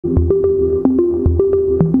All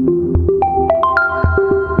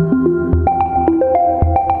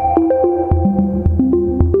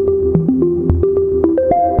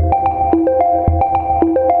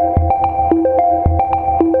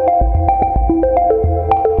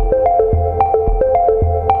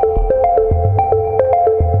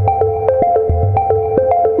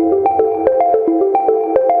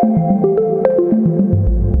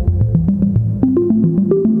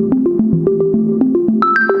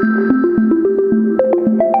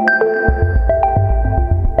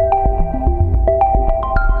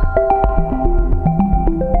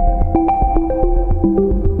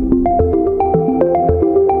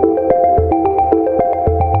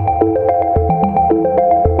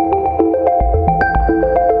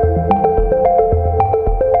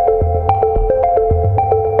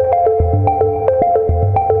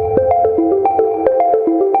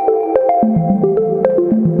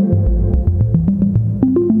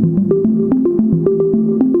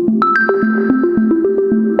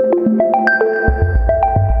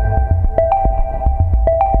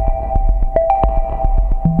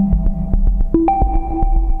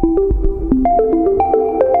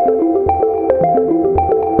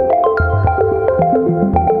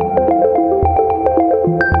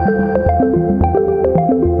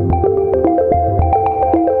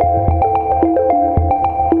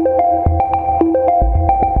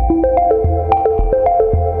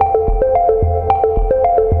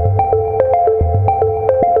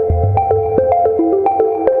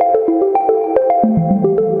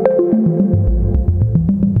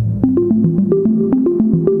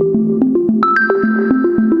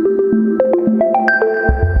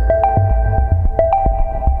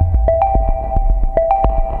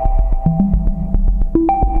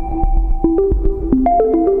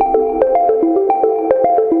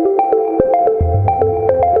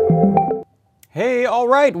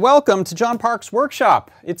right, welcome to John Park's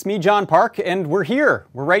workshop. It's me, John Park, and we're here.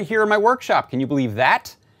 We're right here in my workshop. Can you believe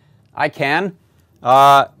that? I can.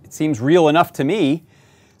 It seems real enough to me.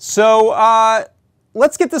 So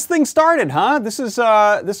let's get this thing started, huh? This is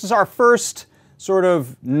our first sort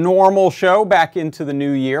of normal show back into the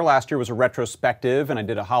new year. Last year was a retrospective, and I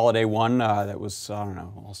did a holiday one that was, I don't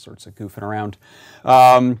know, all sorts of goofing around.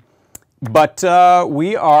 But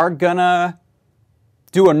we are gonna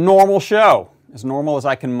do a normal show. As normal as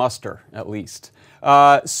I can muster, at least.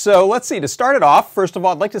 So let's see, to start it off, first of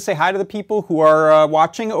all, I'd like to say hi to the people who are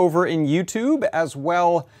watching over in YouTube, as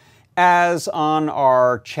well as on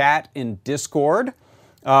our chat in Discord.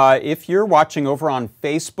 If you're watching over on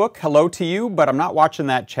Facebook, hello to you, but I'm not watching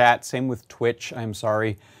that chat. Same with Twitch, I'm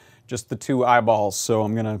sorry. Just the two eyeballs, so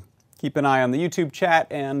I'm gonna keep an eye on the YouTube chat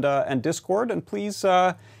and Discord, and please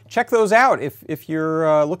check those out if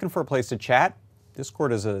you're looking for a place to chat.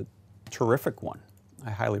 Discord is a terrific one. I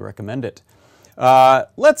highly recommend it.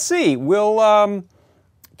 Let's see, we'll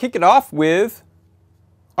kick it off with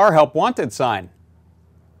our Help Wanted sign.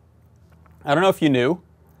 I don't know if you knew,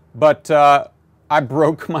 but I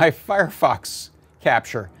broke my Firefox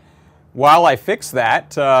capture. While I fix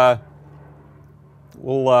that,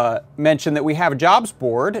 we'll mention that we have a jobs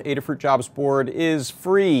board. Adafruit jobs board is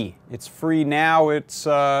free. It's free now. It's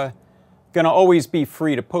going to always be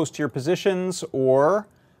free to post your positions or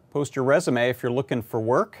post your resume if you're looking for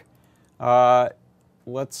work. Let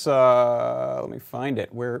me find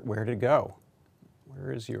it. Where did it go?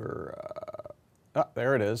 Where is your,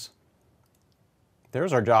 there it is.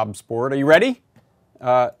 There's our jobs board. Are you ready?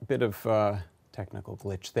 Bit of technical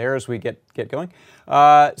glitch there as we get going.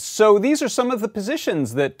 So these are some of the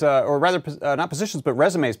positions that, or rather, not positions, but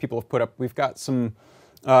resumes people have put up. We've got some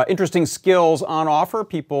interesting skills on offer.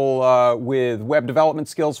 People with web development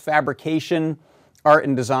skills, fabrication, art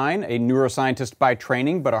and design, a neuroscientist by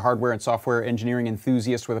training, but a hardware and software engineering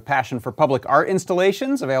enthusiast with a passion for public art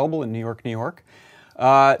installations, available in New York, New York.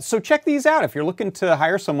 So check these out if you're looking to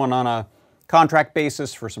hire someone on a contract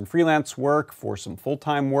basis for some freelance work, for some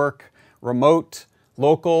full-time work, remote,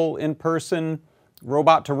 local, in-person,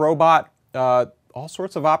 robot to robot. All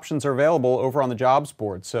sorts of options are available over on the jobs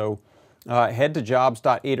board. So head to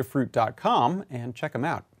jobs.adafruit.com and check them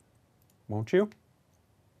out, won't you?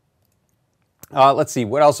 Let's see,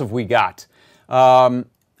 what else have we got?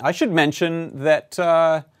 I should mention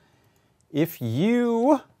that if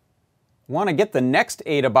you want to get the next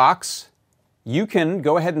AdaBox, you can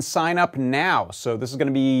go ahead and sign up now. So this is going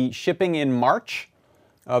to be shipping in March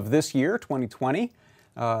of this year, 2020.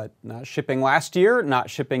 Not shipping last year, not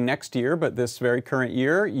shipping next year, but this very current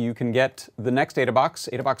year, you can get the next AdaBox.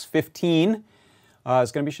 AdaBox 15 is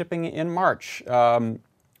going to be shipping in March.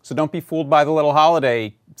 So don't be fooled by the little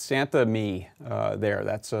holiday Santa me there.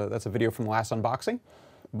 That's a video from the last unboxing.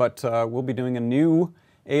 but we'll be doing a new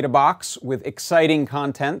AdaBox with exciting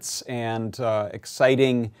contents and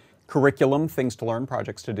exciting curriculum, things to learn,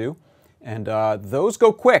 projects to do. And those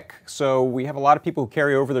go quick, so we have a lot of people who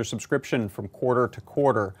carry over their subscription from quarter to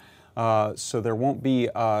quarter. So there won't be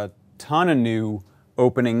a ton of new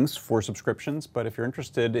openings for subscriptions, but if you're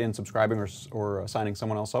interested in subscribing or signing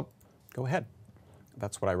someone else up, go ahead.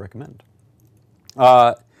 That's what I recommend.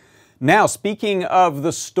 Now, speaking of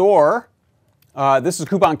the store, this is a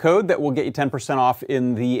coupon code that will get you 10% off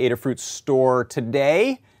in the Adafruit store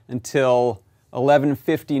today until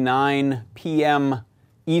 11:59 p.m.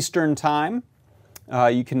 Eastern Time.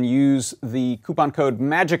 You can use the coupon code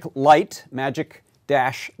MAGIC-LIGHT,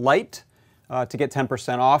 Magic-Light, to get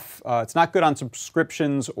 10% off. It's not good on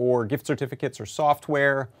subscriptions or gift certificates or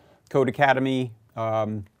software. Code Academy,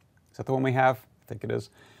 is that the one we have? I think it is.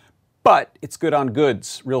 But it's good on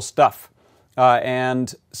goods, real stuff.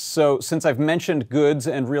 And so since I've mentioned goods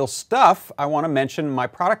and real stuff, I want to mention my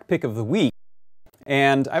product pick of the week.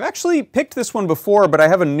 And I've actually picked this one before, but I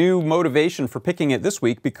have a new motivation for picking it this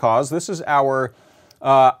week because this is our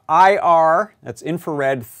IR, that's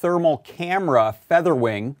infrared thermal camera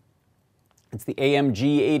Featherwing. It's the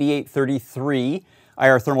AMG 8833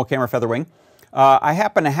 IR thermal camera Featherwing. I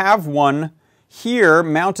happen to have one here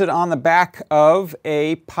mounted on the back of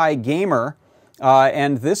a Pi Gamer,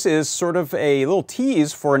 and this is sort of a little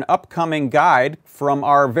tease for an upcoming guide from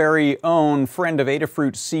our very own friend of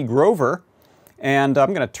Adafruit, C. Grover. And I'm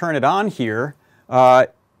going to turn it on here, and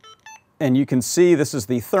you can see this is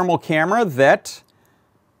the thermal camera that,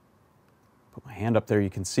 put my hand up there, you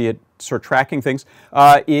can see it sort of tracking things,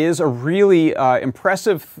 is a really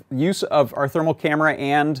impressive use of our thermal camera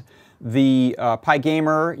and the Pi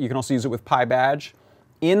Gamer. You can also use it with Pi Badge.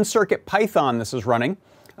 In CircuitPython this is running,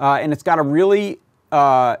 and it's got a really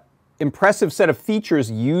impressive set of features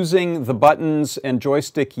using the buttons and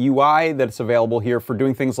joystick UI that's available here for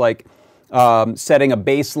doing things like setting a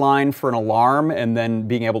baseline for an alarm and then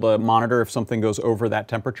being able to monitor if something goes over that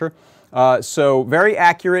temperature. So very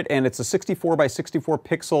accurate, and it's a 64 by 64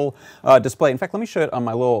 pixel display. In fact, let me show it on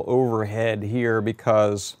my little overhead here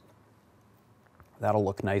because that'll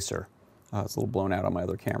look nicer. It's a little blown out on my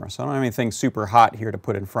other camera, so I don't have anything super hot here to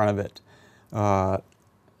put in front of it. I'll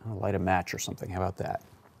light a match or something. How about that?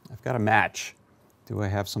 I've got a match. Do I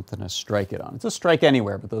have something to strike it on? It's a strike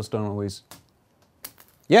anywhere, but those don't always...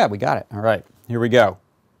 Yeah, we got it. All right, here we go.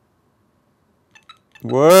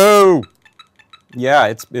 Whoa! Yeah,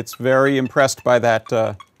 it's very impressed by that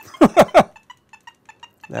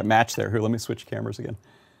that match there. Here, let me switch cameras again,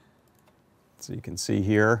 so you can see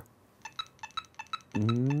here.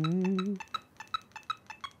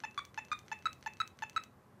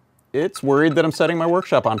 It's worried that I'm setting my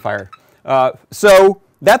workshop on fire. So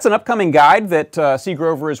that's an upcoming guide that C.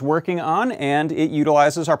 Grover is working on, and it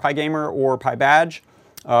utilizes our Pi Gamer or Pi Badge.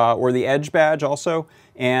 Or the Edge badge also,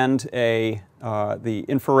 and the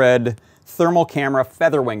infrared thermal camera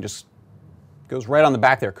Featherwing just goes right on the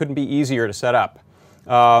back there. Couldn't be easier to set up.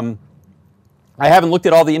 I haven't looked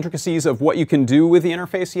at all the intricacies of what you can do with the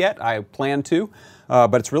interface yet. I plan to,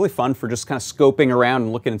 but it's really fun for just kind of scoping around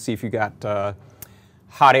and looking and see if you got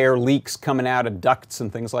hot air leaks coming out of ducts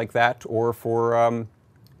and things like that, or for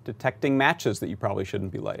detecting matches that you probably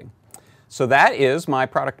shouldn't be lighting. So that is my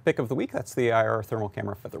product pick of the week. That's the IR thermal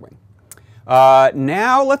camera Featherwing.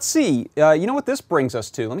 Now let's see. You know what this brings us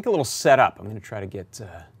to? Let me get a little set up. I'm going to try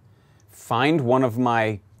to find one of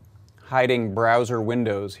my hiding browser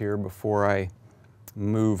windows here before I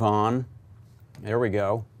move on. There we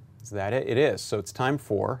go. Is that it? It is. So it's time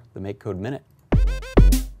for the MakeCode Minute.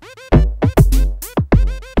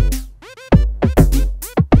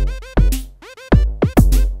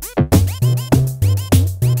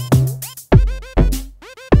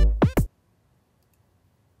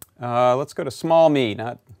 Let's go to small me,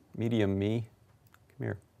 not medium me. Come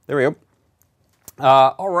here. There we go.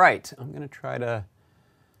 All right. I'm going to try to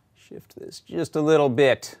shift this just a little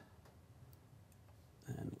bit.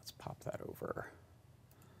 And let's pop that over.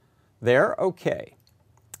 There. Okay.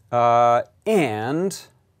 And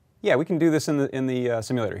yeah, we can do this in the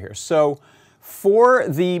simulator here. So for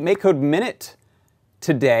the MakeCode Minute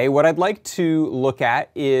today, what I'd like to look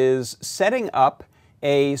at is setting up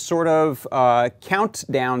a sort of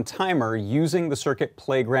countdown timer using the Circuit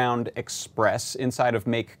Playground Express inside of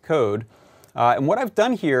MakeCode. And what I've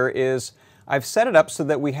done here is I've set it up so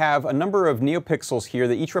that we have a number of NeoPixels here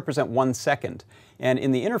that each represent 1 second. And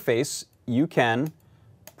in the interface, you can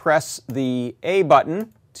press the A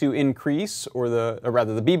button to increase, or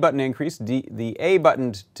rather the B button to increase, the A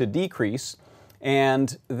button to decrease.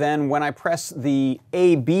 And then when I press the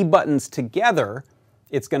A, B buttons together,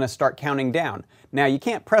 it's going to start counting down. Now, you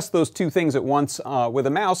can't press those two things at once with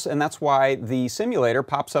a mouse, and that's why the simulator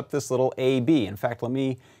pops up this little AB. In fact, let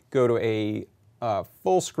me go to a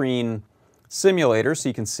full screen simulator so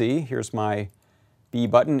you can see. Here's my B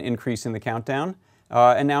button increasing the countdown.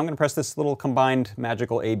 And now I'm going to press this little combined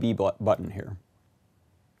magical AB button here.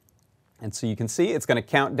 And so you can see it's going to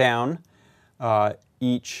count down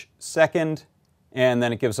each second, and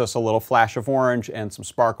then it gives us a little flash of orange and some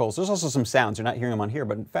sparkles. There's also some sounds. You're not hearing them on here,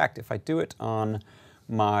 but in fact, if I do it on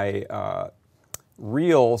my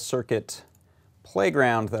real circuit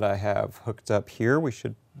playground that I have hooked up here, we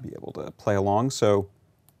should be able to play along. So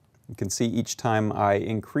you can see each time I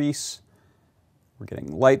increase, we're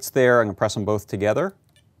getting lights there. I'm going to press them both together.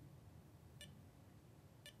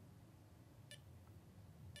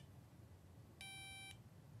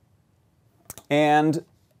 And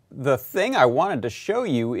the thing I wanted to show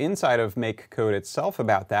you inside of MakeCode itself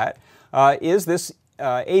about that is this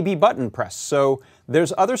AB button press. So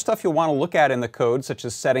there's other stuff you'll want to look at in the code, such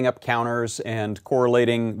as setting up counters and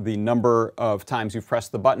correlating the number of times you've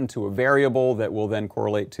pressed the button to a variable that will then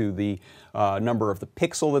correlate to the number of the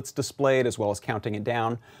pixel that's displayed, as well as counting it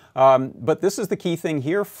down. But this is the key thing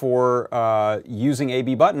here for using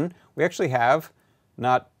AB button. We actually have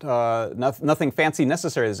nothing fancy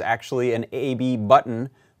necessary. There's actually an AB button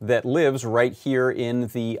that lives right here in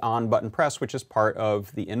the on button press, which is part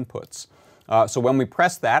of the inputs. So when we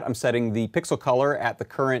press that, I'm setting the pixel color at the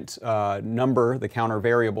current number, the counter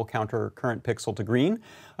variable, counter current pixel to green.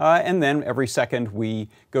 And then every second we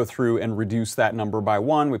go through and reduce that number by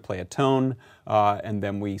 1. We play a tone, and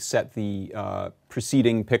then we set the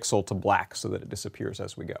preceding pixel to black so that it disappears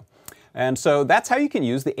as we go. And so that's how you can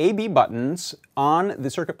use the AB buttons on the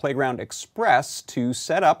Circuit Playground Express to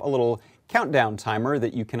set up a little countdown timer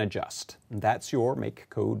that you can adjust. And that's your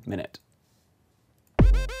MakeCode Minute.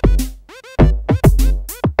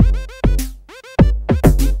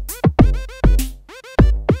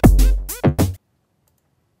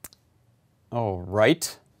 All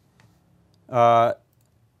right.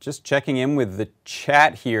 Just checking in with the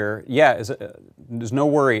chat here. Yeah, there's no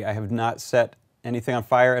worry. I have not set anything on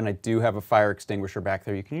fire, and I do have a fire extinguisher back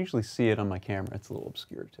there. You can usually see it on my camera. It's a little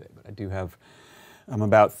obscure today, but I do have, I'm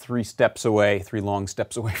about 3 long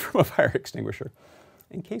steps away from a fire extinguisher,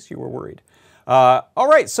 in case you were worried. All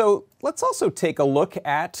right, so let's also take a look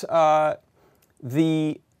at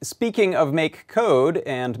speaking of MakeCode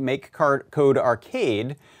and MakeCode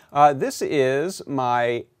Arcade, this is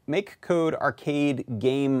my MakeCode Arcade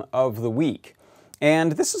Game of the Week.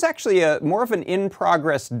 And this is actually more of an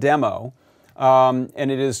in-progress demo.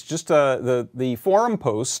 And it is just the forum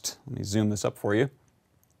post. Let me zoom this up for you.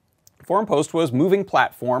 The forum post was Moving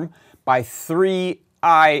Platform by 3ISSA.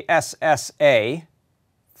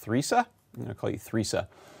 Threesa? I'm going to call you Threesa.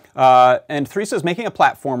 And Threesa is making a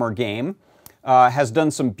platformer game. Has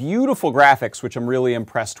done some beautiful graphics, which I'm really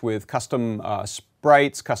impressed with. Custom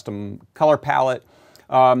sprites, custom color palette.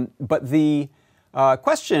 But the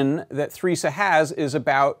question that Threesa has is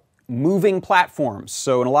about moving platforms.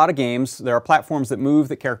 So in a lot of games, there are platforms that move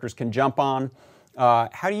that characters can jump on.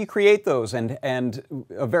 How do you create those? And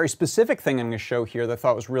a very specific thing I'm going to show here that I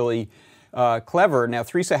thought was really clever. Now,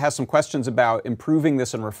 Threesa has some questions about improving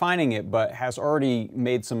this and refining it, but has already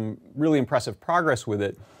made some really impressive progress with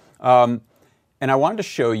it. And I wanted to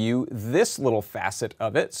show you this little facet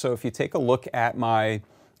of it. So if you take a look at my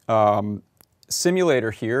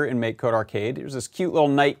simulator here in MakeCode Arcade, there's this cute little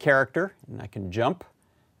knight character, and I can jump.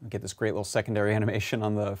 Get this great little secondary animation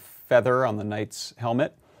on the feather on the knight's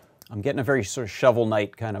helmet. I'm getting a very sort of Shovel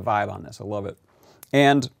Knight kind of vibe on this. I love it.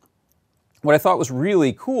 And what I thought was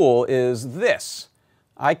really cool is this.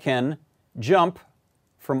 I can jump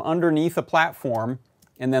from underneath a platform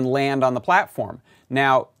and then land on the platform.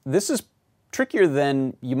 Now, this is trickier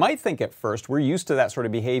than you might think at first. We're used to that sort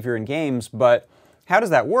of behavior in games, but how does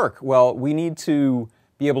that work? Well, we need to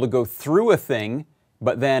be able to go through a thing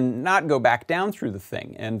but then not go back down through the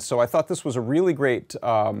thing. And so I thought this was a really great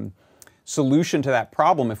solution to that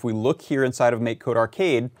problem. If we look here inside of MakeCode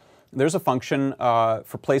Arcade, there's a function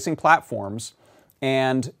for placing platforms,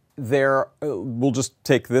 and there, we'll just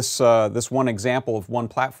take this, this one example of one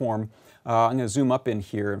platform. I'm going to zoom up in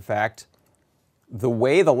here, in fact. The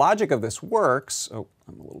way the logic of this works, oh,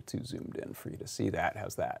 I'm a little too zoomed in for you to see that.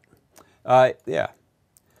 How's that? Yeah.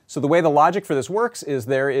 So the way the logic for this works is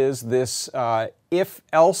there is this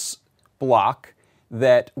if-else block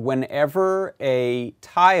that whenever a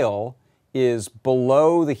tile is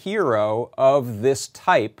below the hero of this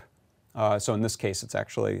type, so in this case it's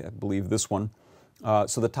actually, I believe, this one.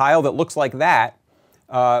 So the tile that looks like that,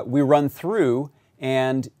 we run through,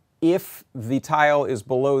 and if the tile is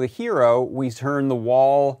below the hero, we turn the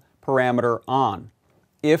wall parameter on.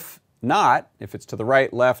 If not, if it's to the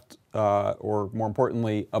right, left, or more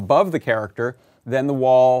importantly, above the character, then the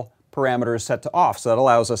wall parameter is set to off. So that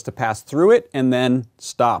allows us to pass through it and then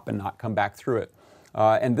stop and not come back through it.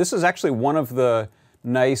 And this is actually one of the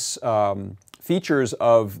nice features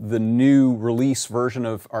of the new release version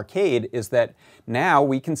of Arcade, is that now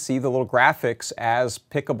we can see the little graphics as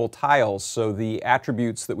pickable tiles. So the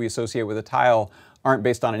attributes that we associate with a tile aren't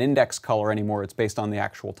based on an index color anymore, it's based on the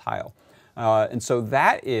actual tile. And so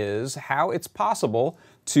that is how it's possible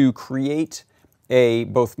to create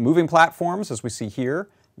both moving platforms, as we see here,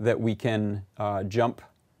 that we can jump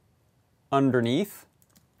underneath,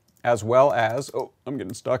 as well as, oh, I'm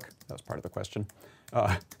getting stuck. That was part of the question.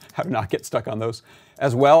 How to not get stuck on those.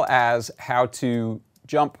 As well as how to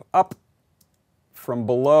jump up from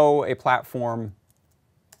below a platform,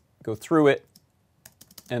 go through it,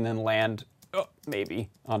 and then land, maybe,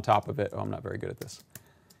 on top of it. Oh, I'm not very good at this.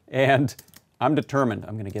 And I'm determined.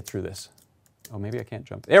 I'm going to get through this. Oh, maybe I can't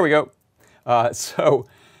jump. There we go. So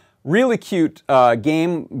really cute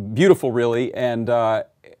game, beautiful really, and an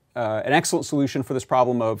excellent solution for this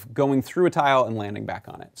problem of going through a tile and landing back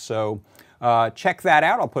on it. So check that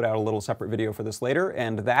out. I'll put out a little separate video for this later,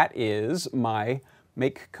 and that is my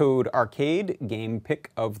MakeCode Arcade game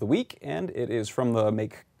pick of the week, and it is from the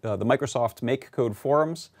Microsoft MakeCode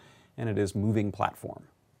forums, and it is Moving Platform.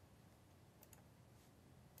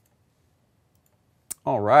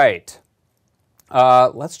 All right.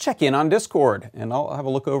 Let's check in on Discord, and I'll have a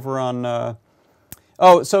look over on...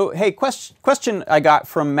 Oh, so hey, question I got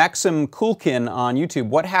from Maxim Kulkin on YouTube.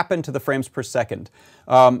 What happened to the frames per second?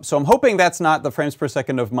 So I'm hoping that's not the frames per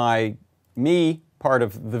second of me part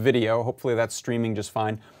of the video. Hopefully that's streaming just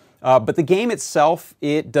fine. But the game itself,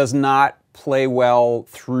 it does not play well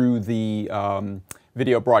through the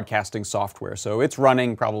video broadcasting software. So it's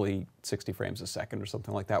running probably 60 frames a second or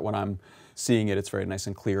something like that when I'm seeing it. It's very nice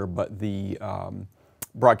and clear, but the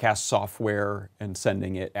broadcast software and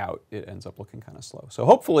sending it out, it ends up looking kind of slow. So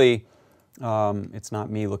hopefully it's not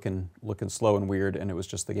me looking slow and weird, and it was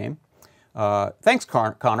just the game. Thanks,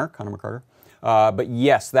 Connor McCarter. But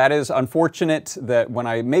yes, that is unfortunate that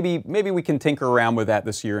when maybe we can tinker around with that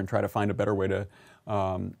this year and try to find a better way to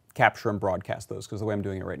capture and broadcast those, because the way I'm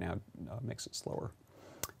doing it right now makes it slower.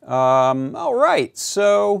 All right,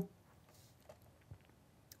 so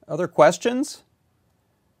other questions?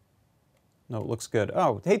 No, it looks good.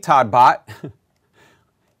 Oh, hey, ToddBot.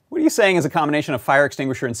 What are you saying is a combination of fire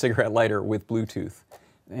extinguisher and cigarette lighter with Bluetooth?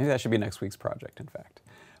 Maybe that should be next week's project, in fact.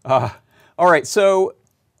 All right, so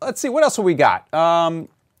let's see, what else have we got?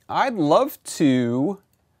 I'd love to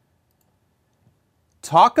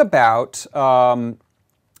talk about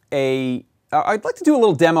I'd like to do a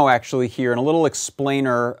little demo actually here, and a little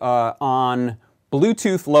explainer on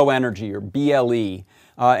Bluetooth Low Energy, or BLE.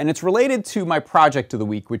 And it's related to my project of the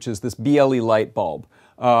week, which is this BLE light bulb.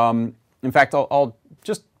 In fact, I'll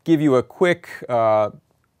just give you a quick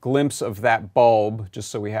glimpse of that bulb,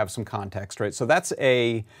 just so we have some context, right? So that's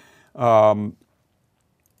a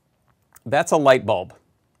light bulb.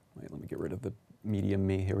 Wait, let me get rid of the medium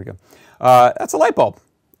me. Here we go. That's a light bulb,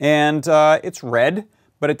 and it's red,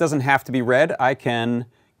 but it doesn't have to be red. I can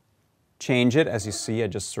change it. As you see, I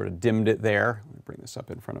just sort of dimmed it there. Let me bring this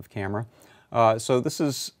up in front of camera. So this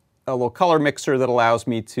is a little color mixer that allows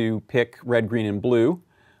me to pick red, green, and blue,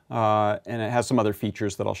 and it has some other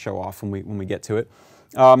features that I'll show off when we get to it.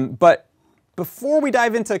 But before we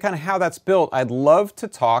dive into kind of how that's built, I'd love to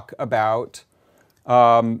talk about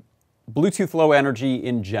Bluetooth Low Energy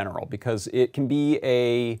in general, because it can be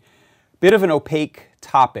a bit of an opaque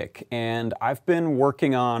topic, and I've been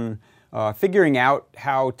working on figuring out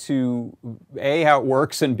how to, A, how it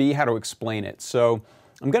works, and B, how to explain it. So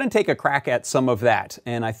I'm going to take a crack at some of that,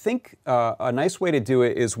 and I think a nice way to do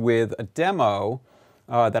it is with a demo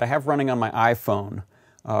that I have running on my iPhone.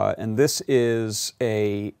 And this is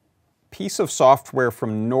a piece of software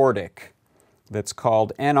from Nordic that's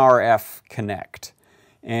called NRF Connect.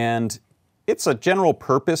 And it's a general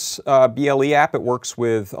purpose BLE app. It works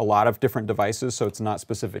with a lot of different devices, so it's not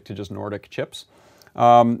specific to just Nordic chips.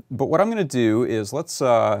 But what I'm going to do is, let's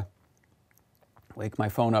wake my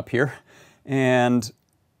phone up here. And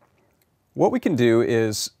what we can do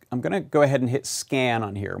is, I'm going to go ahead and hit scan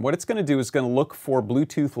on here. And what it's going to do is going to look for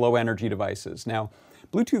Bluetooth Low Energy devices. Now,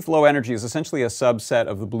 Bluetooth Low Energy is essentially a subset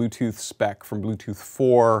of the Bluetooth spec from Bluetooth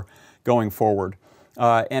 4 going forward.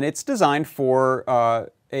 And it's designed for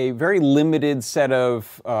a very limited set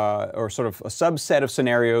of, or sort of a subset of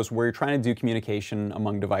scenarios where you're trying to do communication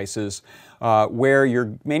among devices, where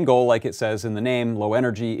your main goal, like it says in the name, low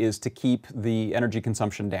energy, is to keep the energy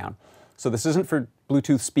consumption down. So this isn't for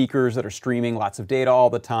Bluetooth speakers that are streaming lots of data all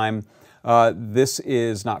the time. This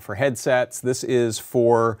is not for headsets. This is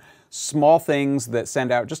for small things that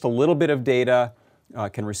send out just a little bit of data,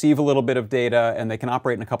 can receive a little bit of data, and they can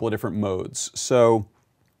operate in a couple of different modes. So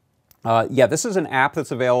yeah, this is an app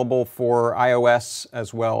that's available for iOS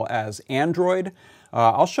as well as Android.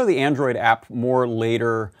 I'll show the Android app more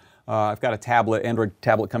later. I've got a tablet, Android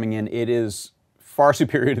tablet coming in. It is far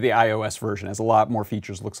superior to the iOS version. It has a lot more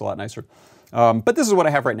features, looks a lot nicer. But this is what I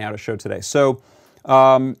have right now to show today. So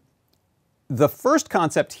the first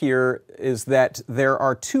concept here is that there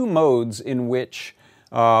are two modes in which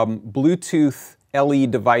Bluetooth LE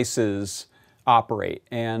devices operate.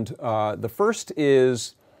 And the first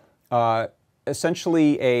is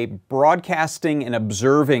essentially a broadcasting and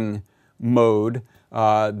observing mode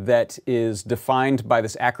that is defined by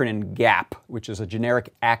this acronym GAP, which is a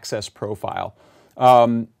generic access profile.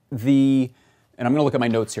 And I'm going to look at my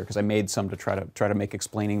notes here because I made some to try to make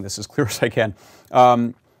explaining this as clear as I can.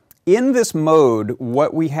 In this mode,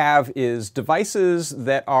 what we have is devices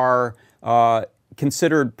that are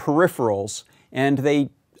considered peripherals, and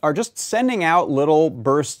they are just sending out little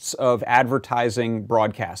bursts of advertising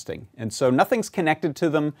broadcasting. And so nothing's connected to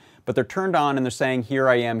them, but they're turned on and they're saying, here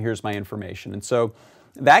I am, here's my information. And so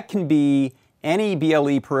that can be any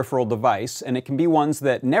BLE peripheral device, and it can be ones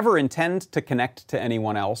that never intend to connect to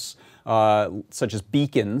anyone else, such as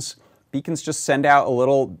beacons. Beacons just send out a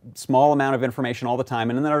little small amount of information all the time,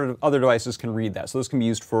 and then other devices can read that. So those can be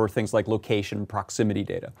used for things like location, proximity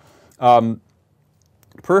data.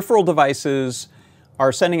 Peripheral devices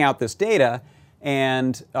are sending out this data,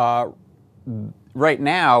 and right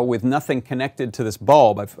now, with nothing connected to this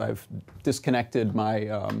bulb, I've disconnected my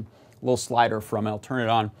little slider from it. I'll turn it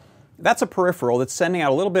on. That's a peripheral that's sending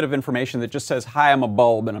out a little bit of information that just says, hi, I'm a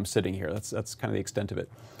bulb and I'm sitting here. That's kind of the extent of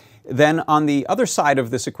it. Then on the other side of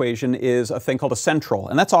this equation is a thing called a central,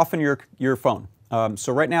 and that's often your phone.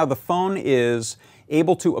 So right now the phone is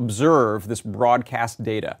able to observe this broadcast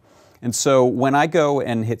data. And so when I go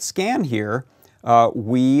and hit scan here,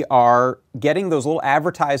 we are getting those little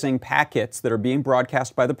advertising packets that are being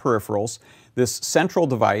broadcast by the peripherals. This central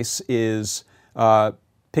device is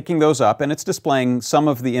picking those up, and it's displaying some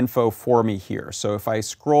of the info for me here. So if I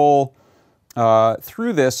scroll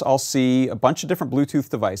through this, I'll see a bunch of different Bluetooth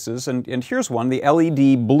devices, and here's one, the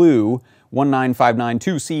LED Blue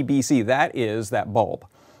 19592CBC. That is that bulb.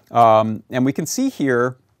 And we can see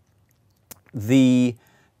here the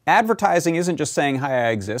advertising isn't just saying, hi,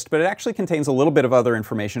 I exist, but it actually contains a little bit of other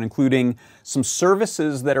information, including some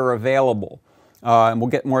services that are available. And we'll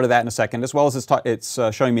get more to that in a second, as well as it's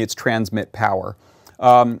showing me its transmit power.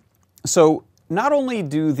 So not only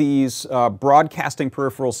do these broadcasting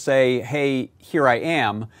peripherals say, hey, here I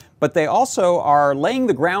am, but they also are laying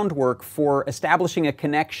the groundwork for establishing a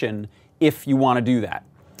connection if you want to do that.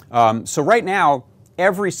 So right now,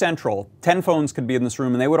 every central, 10 phones could be in this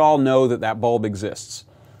room, and they would all know that that bulb exists.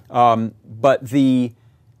 But the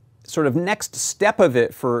sort of next step of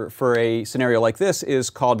it for a scenario like this is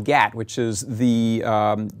called GAT, which is the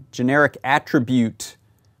generic attribute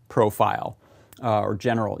profile. Or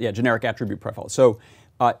generic attribute profile. So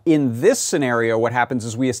in this scenario, what happens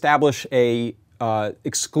is we establish a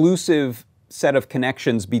exclusive set of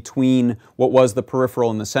connections between what was the peripheral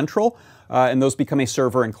and the central, and those become a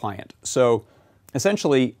server and client. So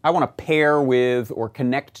essentially, I want to pair with or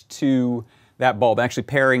connect to that bulb. Actually,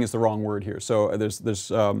 pairing is the wrong word here. So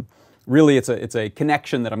really it's a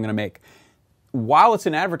connection that I'm going to make. While it's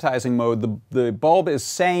in advertising mode, the bulb is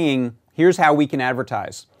saying, here's how we can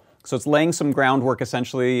advertise. So it's laying some groundwork,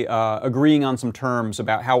 essentially agreeing on some terms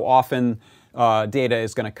about how often data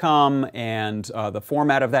is going to come, and the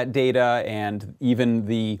format of that data, and even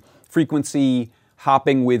the frequency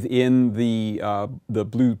hopping within the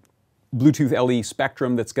Bluetooth LE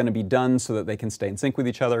spectrum that's going to be done so that they can stay in sync with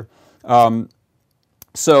each other.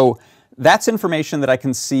 So that's information that I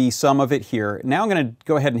can see some of it here. Now I'm going to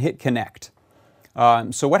go ahead and hit connect.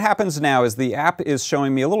 So what happens now is the app is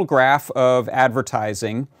showing me a little graph of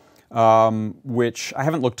advertising, which I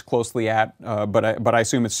haven't looked closely at, but I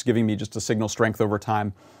assume it's giving me just a signal strength over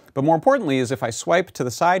time. But more importantly is if I swipe to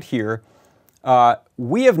the side here,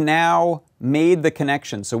 we have now made the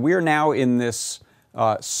connection. So we are now in this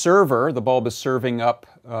server, the bulb is serving up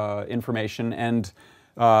information, and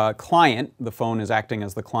client, the phone is acting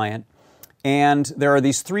as the client. And there are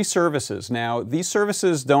these three services. Now, these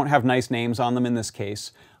services don't have nice names on them in this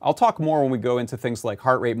case. I'll talk more when we go into things like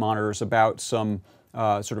heart rate monitors about some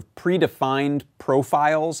sort of predefined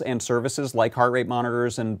profiles and services like heart rate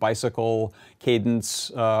monitors and bicycle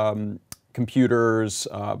cadence computers,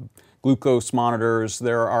 glucose monitors.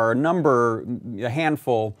 There are a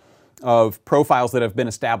handful of profiles that have been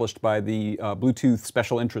established by the Bluetooth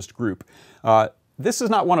Special Interest Group. This is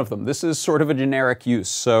not one of them. This is sort of a generic use,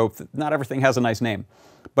 so not everything has a nice name.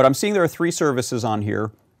 But I'm seeing there are 3 services on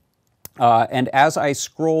here, and as I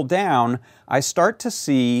scroll down, I start to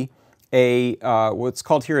see what's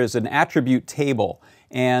called here is an attribute table.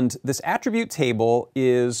 And this attribute table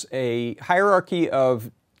is a hierarchy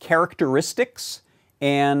of characteristics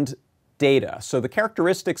and data. So the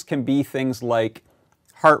characteristics can be things like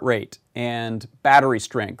heart rate and battery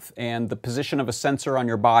strength and the position of a sensor on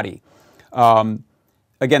your body.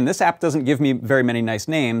 Again, this app doesn't give me very many nice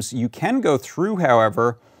names. You can go through,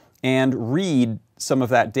 however, and read some of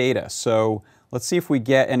that data. So let's see if we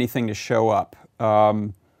get anything to show up.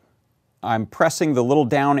 I'm pressing the little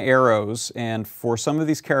down arrows, and for some of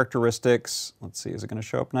these characteristics, let's see, is it going to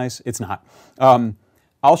show up nice? It's not.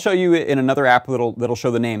 I'll show you in another app that'll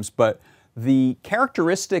show the names, but the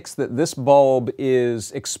characteristics that this bulb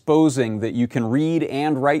is exposing that you can read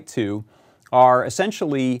and write to are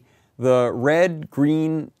essentially the red,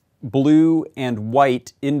 green, blue, and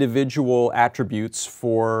white individual attributes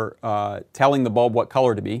for telling the bulb what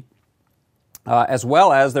color to be, as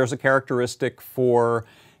well as there's a characteristic for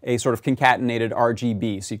a sort of concatenated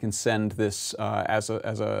RGB, so you can send this as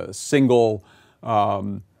a single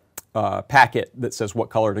packet that says what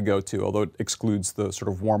color to go to, although it excludes the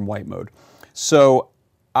sort of warm white mode. So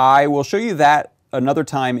I will show you that another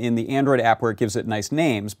time in the Android app where it gives it nice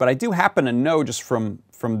names, but I do happen to know just from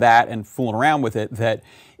that and fooling around with it that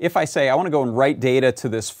if I say I want to go and write data to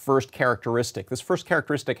this first characteristic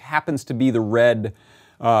happens to be the red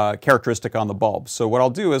characteristic on the bulb. So what I'll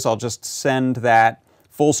do is I'll just send that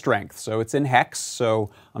full strength. So it's in hex, so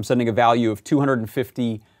I'm sending a value of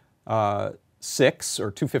 256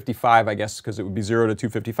 or 255, I guess, because it would be 0 to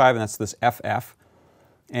 255, and that's this FF.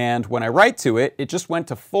 And when I write to it, it just went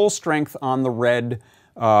to full strength on the red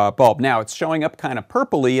bulb. Now it's showing up kind of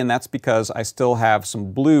purpley, and that's because I still have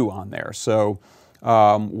some blue on there. So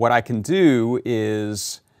what I can do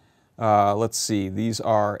is, let's see, these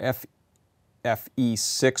are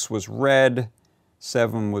FE6 was red,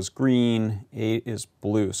 7 was green, 8 is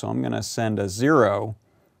blue. So I'm going to send a 0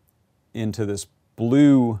 into this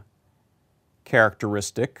blue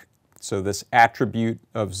characteristic. So this attribute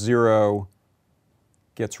of 0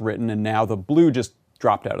 gets written, and now the blue just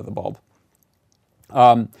dropped out of the bulb.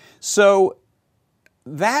 So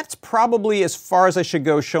that's probably as far as I should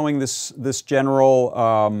go showing this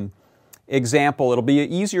general example. It'll be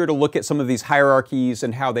easier to look at some of these hierarchies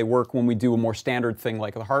and how they work when we do a more standard thing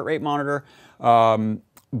like the heart rate monitor.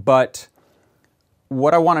 But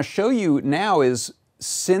what I want to show you now is,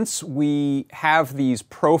 since we have these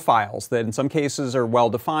profiles that in some cases are well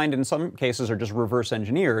defined, in some cases are just reverse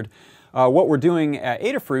engineered, what we're doing at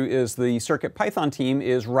Adafruit is the CircuitPython team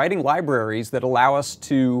is writing libraries that allow us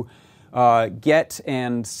to get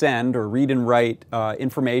and send or read and write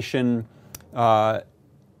information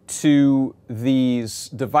to these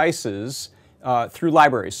devices through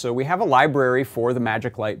libraries. So we have a library for the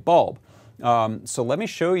Magic Light bulb. So let me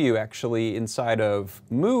show you actually inside of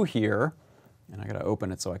Mu here, and I got to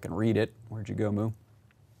open it so I can read it. Where'd you go, Mu?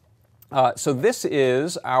 So this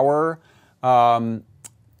is our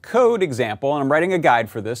code example, and I'm writing a guide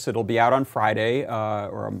for this. It'll be out on Friday,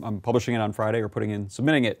 or I'm publishing it on Friday, or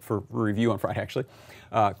submitting it for review on Friday, actually.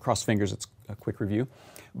 Cross fingers, it's a quick review.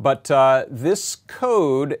 But this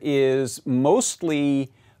code is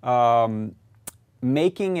mostly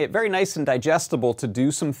making it very nice and digestible to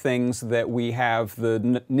do some things that we have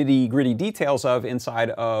the nitty-gritty details of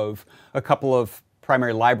inside of a couple of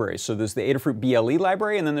primary libraries. So there's the Adafruit BLE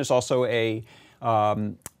library, and then there's also a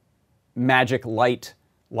Magic Light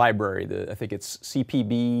library. I think it's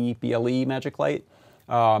CPB BLE Magic Light.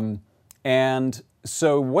 And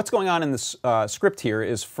so what's going on in this script here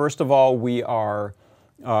is, first of all, we are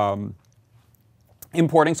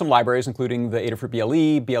importing some libraries, including the Adafruit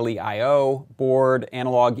BLE, BLE.io, board,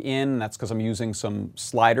 analog in, that's because I'm using some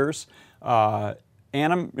sliders. And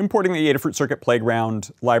I'm importing the Adafruit Circuit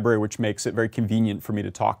Playground library, which makes it very convenient for me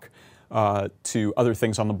to talk to other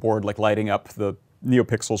things on the board, like lighting up the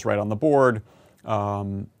NeoPixels right on the board,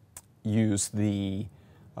 use the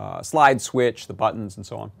slide switch, the buttons, and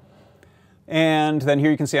so on. And then here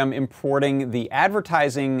you can see I'm importing the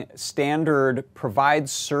advertising standard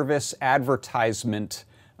provides service advertisement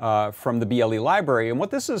from the BLE library. And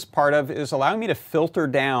what this is part of is allowing me to filter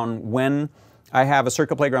down when I have a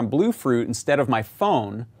Circuit Playground Bluefruit instead of my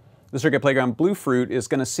phone. the Circuit Playground Bluefruit is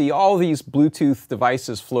going to see all these Bluetooth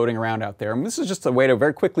devices floating around out there. And this is just a way to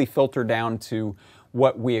very quickly filter down to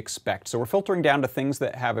what we expect. So we're filtering down to things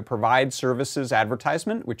that have a provide services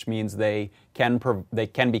advertisement, which means they can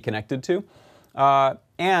be connected to.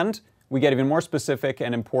 And we get even more specific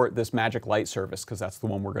and import this Magic Light service, because that's the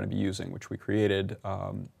one we're going to be using, which we created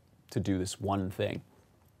to do this one thing.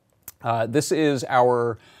 This is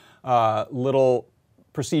our little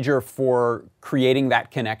procedure for creating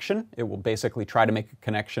that connection. It will basically try to make a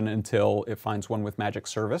connection until it finds one with Magic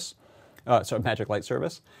Light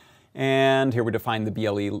service. And here we define the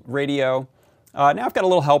BLE radio. Now I've got a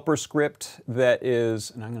little helper script that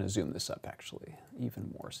is, and I'm going to zoom this up actually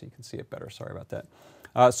even more so you can see it better. Sorry about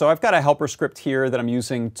that. So I've got a helper script here that I'm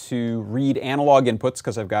using to read analog inputs,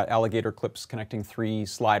 because I've got alligator clips connecting 3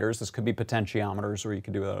 sliders. This could be potentiometers, or you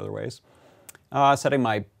could do it other ways. Setting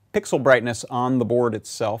my pixel brightness on the board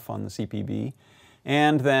itself, on the CPB.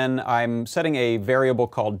 And then I'm setting a variable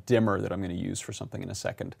called dimmer that I'm going to use for something in a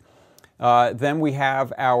second. Then we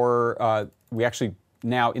have our, we actually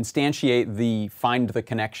now instantiate the find the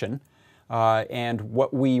connection. And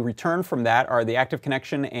what we return from that are the active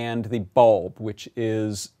connection and the bulb, which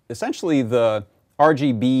is essentially the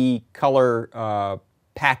RGB color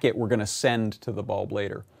packet we're going to send to the bulb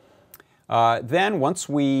later. Then once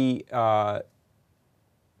we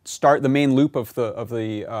start the main loop of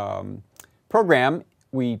the program,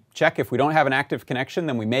 we check if we don't have an active connection,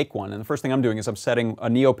 then we make one. And the first thing I'm doing is I'm setting a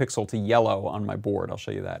NeoPixel to yellow on my board. I'll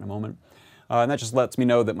show you that in a moment. And that just lets me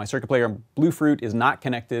know that my Circuit Playground Bluefruit is not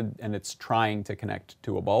connected and it's trying to connect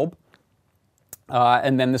to a bulb.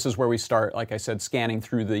 And then this is where we start, like I said, scanning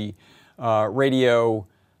through the radio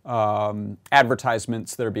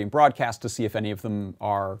advertisements that are being broadcast to see if any of them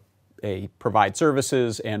are provide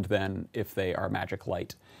services, and then if they are Magic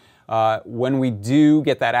Light. When we do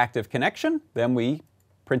get that active connection, then we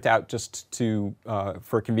print out just to,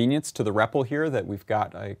 for convenience, to the REPL here that we've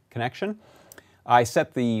got a connection. I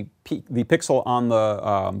set the pixel on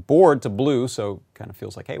the board to blue, so it kind of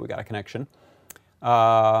feels like, hey, we got a connection.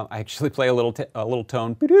 I actually play a little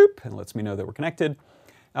tone, boop, and lets me know that we're connected.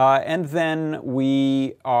 And then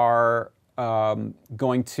we are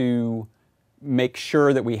going to make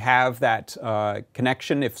sure that we have that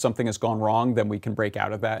connection. If something has gone wrong, then we can break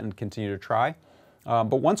out of that and continue to try.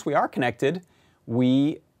 But once we are connected,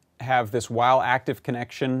 we have this while active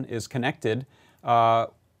connection is connected.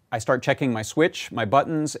 I start checking my switch, my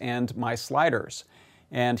buttons, and my sliders.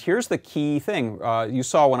 And here's the key thing. You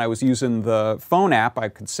saw when I was using the phone app, I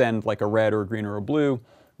could send like a red or a green or a blue.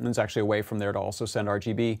 And there's actually a way from there to also send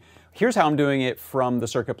RGB. Here's how I'm doing it from the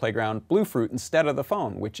Circuit Playground Bluefruit instead of the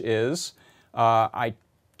phone, which is I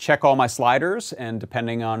check all my sliders, and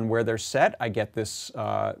depending on where they're set, I get this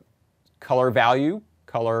color value.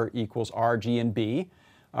 Color equals R, G, and B.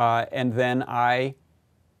 And then I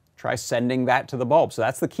try sending that to the bulb. So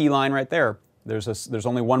that's the key line right there. There's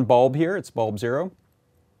only one bulb here. It's bulb 0.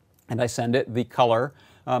 And I send it the color.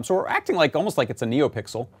 So we're acting like almost like it's a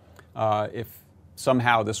NeoPixel. If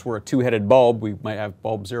somehow this were a 2-headed bulb, we might have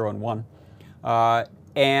bulb 0 and 1.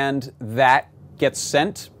 And that gets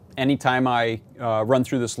sent anytime I run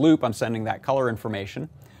through this loop. I'm sending that color information.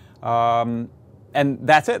 And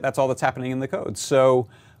that's it. That's all that's happening in the code. So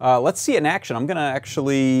let's see it in action. I'm going to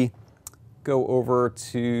actually go over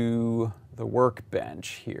to the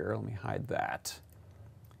workbench here. Let me hide that.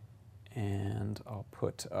 And I'll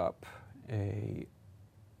put up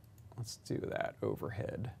let's do that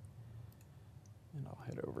overhead. And I'll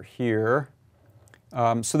head over here.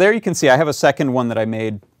 So there you can see I have a second one that I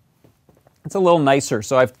made. It's a little nicer.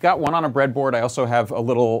 So I've got one on a breadboard. I also have a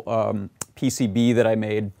little PCB that I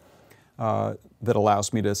made that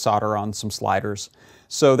allows me to solder on some sliders.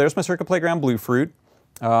 So there's my Circuit Playground Bluefruit.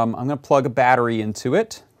 I'm going to plug a battery into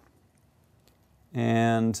it.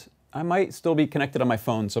 And I might still be connected on my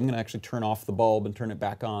phone, so I'm going to actually turn off the bulb and turn it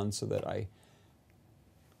back on so that I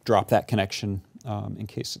drop that connection in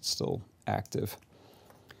case it's still active.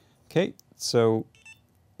 Okay, so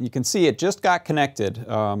you can see it just got connected.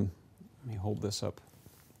 Let me hold this up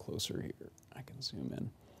closer here. I can zoom in.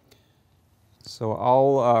 So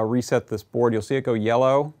I'll reset this board. You'll see it go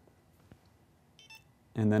yellow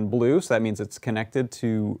and then blue, so that means it's connected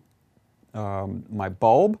to my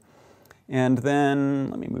bulb. And then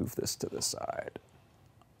let me move this to the side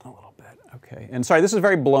a little bit. Okay, and sorry, this is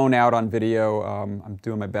very blown out on video. I'm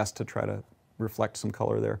doing my best to try to reflect some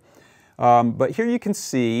color there. But here you can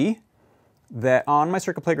see that on my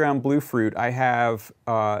Circuit Playground Bluefruit, I have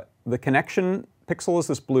the connection pixel is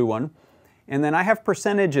this blue one, and then I have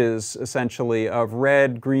percentages essentially of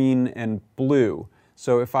red, green, and blue.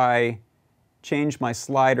 So if I change my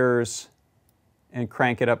sliders and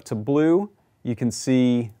crank it up to blue, you can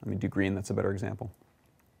see, let me do green, that's a better example.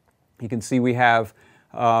 You can see we have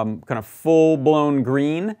kind of full-blown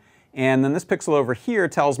green, and then this pixel over here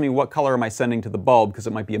tells me what color am I sending to the bulb, because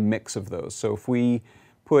it might be a mix of those. So if we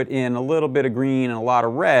put in a little bit of green and a lot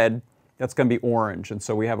of red, that's going to be orange. And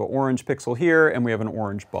so we have an orange pixel here, and we have an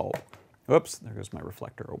orange bulb. Oops, there goes my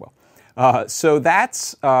reflector, oh well. So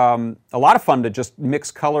that's a lot of fun to just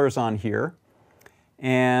mix colors on here.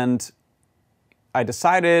 And I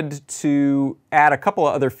decided to add a couple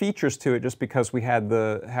of other features to it just because we had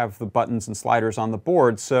have the buttons and sliders on the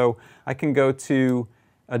board. So I can go to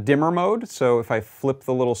a dimmer mode. So if I flip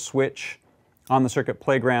the little switch on the Circuit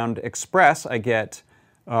Playground Express, I get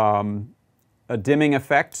a dimming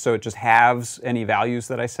effect, so it just halves any values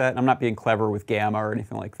that I set. I'm not being clever with gamma or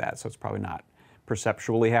anything like that, so it's probably not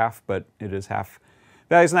perceptually half, but it is half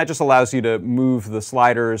values, and that just allows you to move the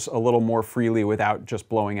sliders a little more freely without just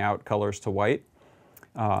blowing out colors to white.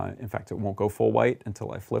 In fact, it won't go full white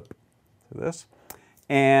until I flip to this.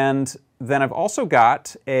 And then I've also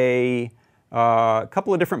got a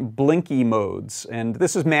couple of different blinky modes, and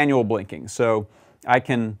this is manual blinking. So I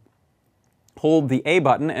can hold the A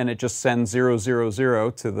button and it just sends 0, 0,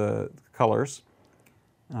 0 to the colors.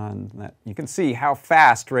 And that, you can see how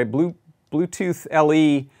fast, right? Bluetooth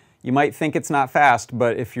LE, you might think it's not fast,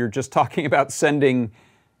 but if you're just talking about sending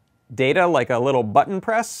data like a little button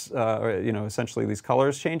press, or, you know, essentially these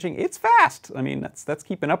colors changing, it's fast. I mean, that's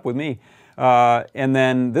keeping up with me. And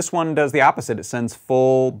then this one does the opposite. It sends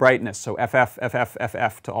full brightness, so FF, FF,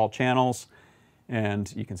 FF to all channels.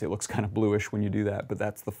 And you can see it looks kind of bluish when you do that, but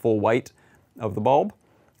that's the full white of the bulb.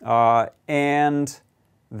 And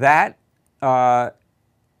that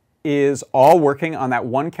is all working on that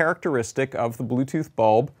one characteristic of the Bluetooth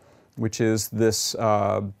bulb, which is this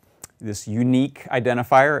this unique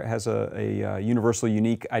identifier. It has a universal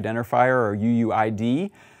unique identifier, or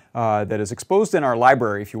UUID, that is exposed in our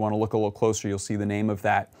library. If you want to look a little closer, you'll see the name of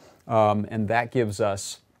that. And that gives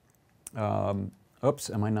us, oops,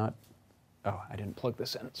 am I not? Oh, I didn't plug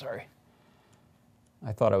this in, sorry.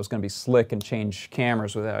 I thought I was going to be slick and change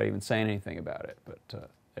cameras without even saying anything about it, but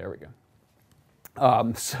there we go.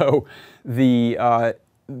 So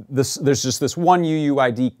there's just this one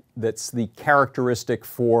UUID that's the characteristic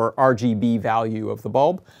for RGB value of the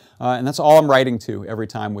bulb, and that's all I'm writing to every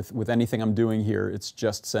time with anything I'm doing here. It's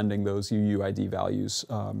just sending those UUID values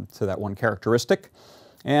to that one characteristic.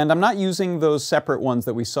 And I'm not using those separate ones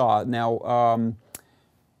that we saw. Now,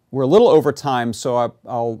 we're a little over time, so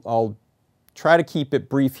I'll try to keep it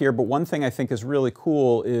brief here, but one thing I think is really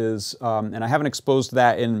cool is, and I haven't exposed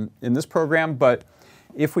that in this program, but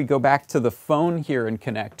if we go back to the phone here and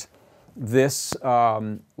connect, this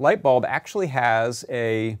light bulb actually has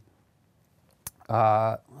a,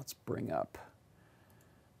 let's bring up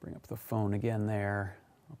the phone again there.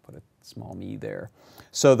 I'll put a small me there.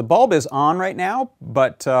 So the bulb is on right now,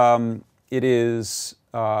 but it is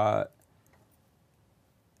at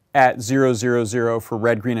 0, 0, 0 for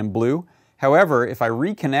red, green, and blue. However, if I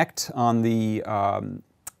reconnect on the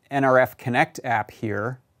NRF Connect app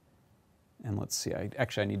here, and let's see,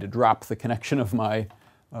 I need to drop the connection of my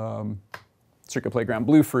Circuit Playground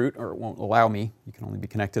Bluefruit, or it won't allow me. You can only be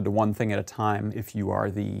connected to one thing at a time if you are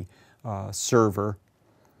the server.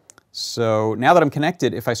 So now that I'm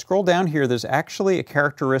connected, if I scroll down here, there's actually a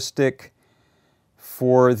characteristic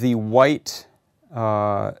for the white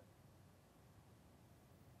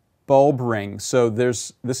bulb ring. So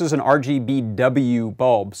this is an RGBW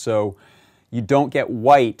bulb, so you don't get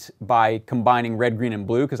white by combining red, green, and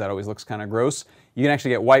blue, because that always looks kind of gross. You can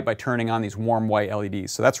actually get white by turning on these warm white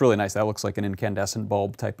LEDs. So that's really nice. That looks like an incandescent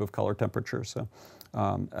bulb type of color temperature, so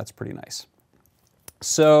that's pretty nice.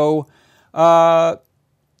 So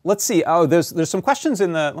let's see. Oh, there's some questions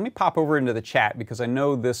in the, let me pop over into the chat, because I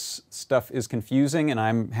know this stuff is confusing and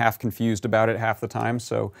I'm half confused about it half the time.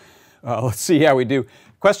 So let's see how we do.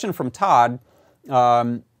 Question from Todd,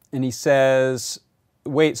 and he says,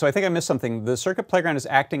 wait, so I think I missed something. The Circuit Playground is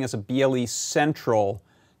acting as a BLE central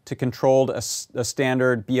to control a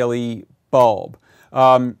standard BLE bulb.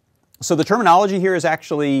 So the terminology here is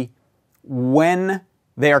actually, when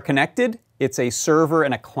they are connected, it's a server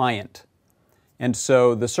and a client. And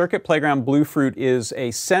so the Circuit Playground Bluefruit is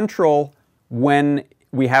a central when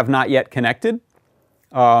we have not yet connected.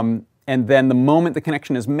 And then the moment the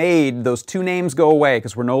connection is made, those two names go away,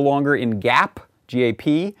 because we're no longer in GAP,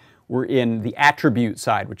 GAP. We're in the attribute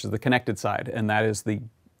side, which is the connected side, and that is the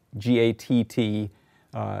GATT,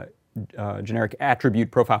 generic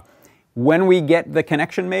attribute profile. When we get the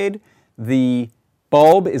connection made, the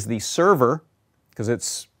bulb is the server, because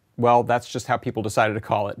well, that's just how people decided to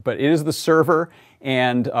call it. But it is the server,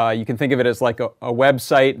 and you can think of it as like a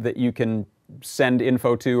website that you can send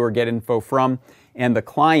info to or get info from, and the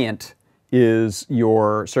client is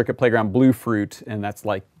your Circuit Playground Bluefruit, and that's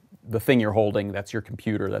like the thing you're holding. That's your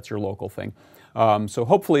computer. That's your local thing. So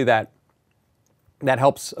hopefully that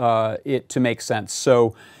helps it to make sense.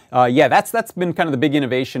 So yeah, that's been kind of the big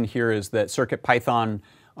innovation here, is that CircuitPython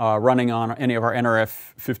running on any of our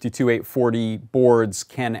NRF 52840 boards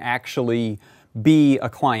can actually be a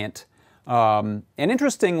client. And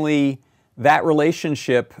interestingly, that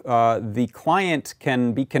relationship, the client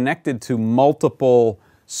can be connected to multiple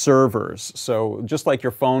servers. So just like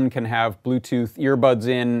your phone can have Bluetooth earbuds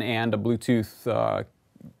in and a Bluetooth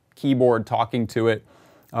keyboard talking to it,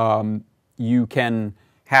 you can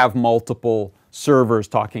have multiple servers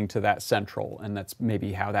talking to that central, and that's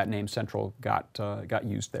maybe how that name central got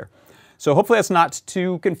used there. So hopefully that's not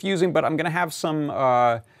too confusing, but I'm going to have some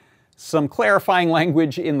clarifying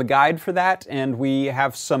language in the guide for that, and we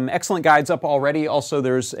have some excellent guides up already. Also,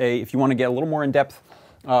 there's if you want to get a little more in depth,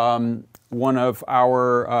 one of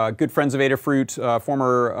our good friends of Adafruit,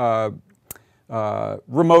 former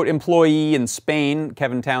remote employee in Spain,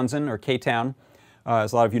 Kevin Townsend, or K-Town,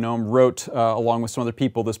 as a lot of you know him, wrote, along with some other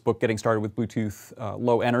people, this book, Getting Started with Bluetooth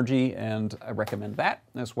Low Energy, and I recommend that,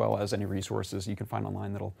 as well as any resources you can find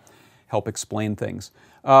online that'll help explain things.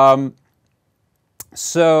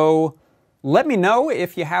 So let me know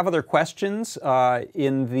if you have other questions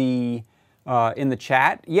in the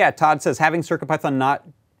chat. Yeah, Todd says, having CircuitPython not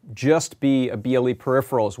just be a BLE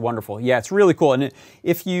peripheral is wonderful. Yeah, it's really cool. And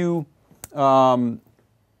if you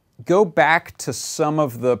go back to some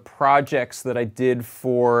of the projects that I did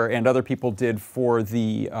for, and other people did for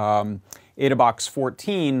the AdaBox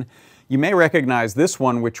 14, you may recognize this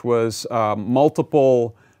one, which was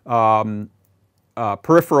multiple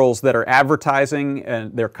peripherals that are advertising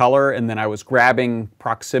and their color, and then I was grabbing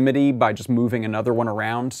proximity by just moving another one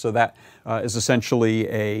around. So that is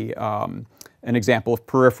essentially an example of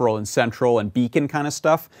peripheral and central and beacon kind of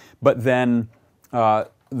stuff. But then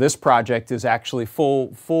this project is actually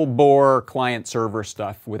full bore client server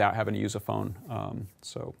stuff without having to use a phone.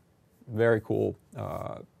 So very cool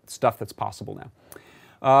stuff that's possible now.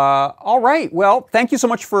 All right, well, thank you so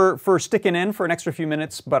much for sticking in for an extra few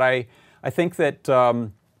minutes, but I think that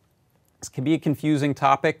this can be a confusing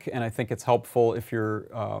topic, and I think it's helpful if you're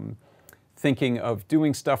thinking of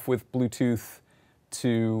doing stuff with Bluetooth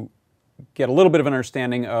to get a little bit of an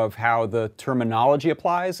understanding of how the terminology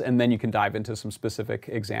applies, and then you can dive into some specific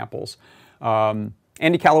examples.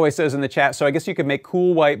 Andy Calloway says in the chat, so I guess you could make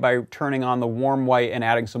cool white by turning on the warm white and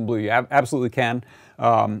adding some blue. You absolutely can.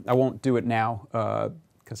 I won't do it now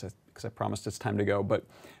because I promised it's time to go. But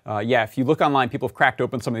yeah, if you look online, people have cracked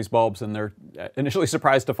open some of these bulbs, and they're initially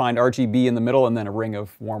surprised to find RGB in the middle and then a ring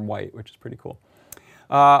of warm white, which is pretty cool.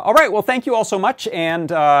 All right, well, thank you all so much, and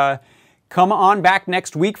come on back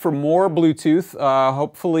next week for more Bluetooth.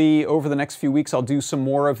 Hopefully, over the next few weeks, I'll do some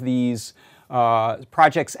more of these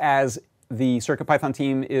projects as the CircuitPython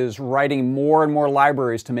team is writing more and more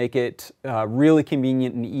libraries to make it really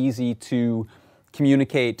convenient and easy to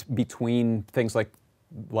communicate between things like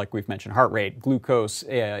we've mentioned, heart rate, glucose,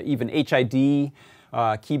 even HID,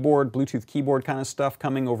 keyboard, Bluetooth keyboard kind of stuff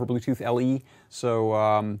coming over Bluetooth LE.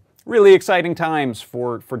 So really exciting times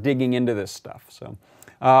for digging into this stuff. So.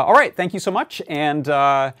 All right, thank you so much, and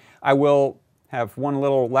I will have one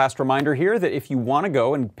little last reminder here that if you want to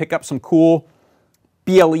go and pick up some cool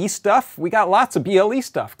BLE stuff, we got lots of BLE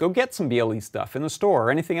stuff. Go get some BLE stuff in the store,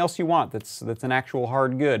 or anything else you want that's an actual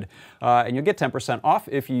hard good. And you'll get 10% off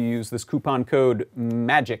if you use this coupon code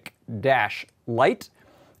MAGIC-LIGHT.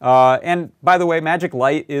 And by the way, Magic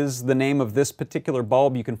Light is the name of this particular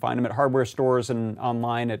bulb. You can find them at hardware stores and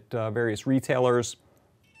online at various retailers.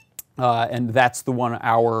 And that's the one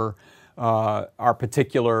our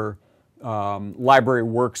particular library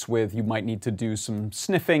works with. You might need to do some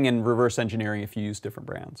sniffing and reverse engineering if you use different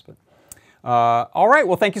brands. But all right,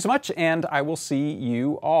 well, thank you so much, and I will see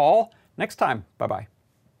you all next time. Bye-bye.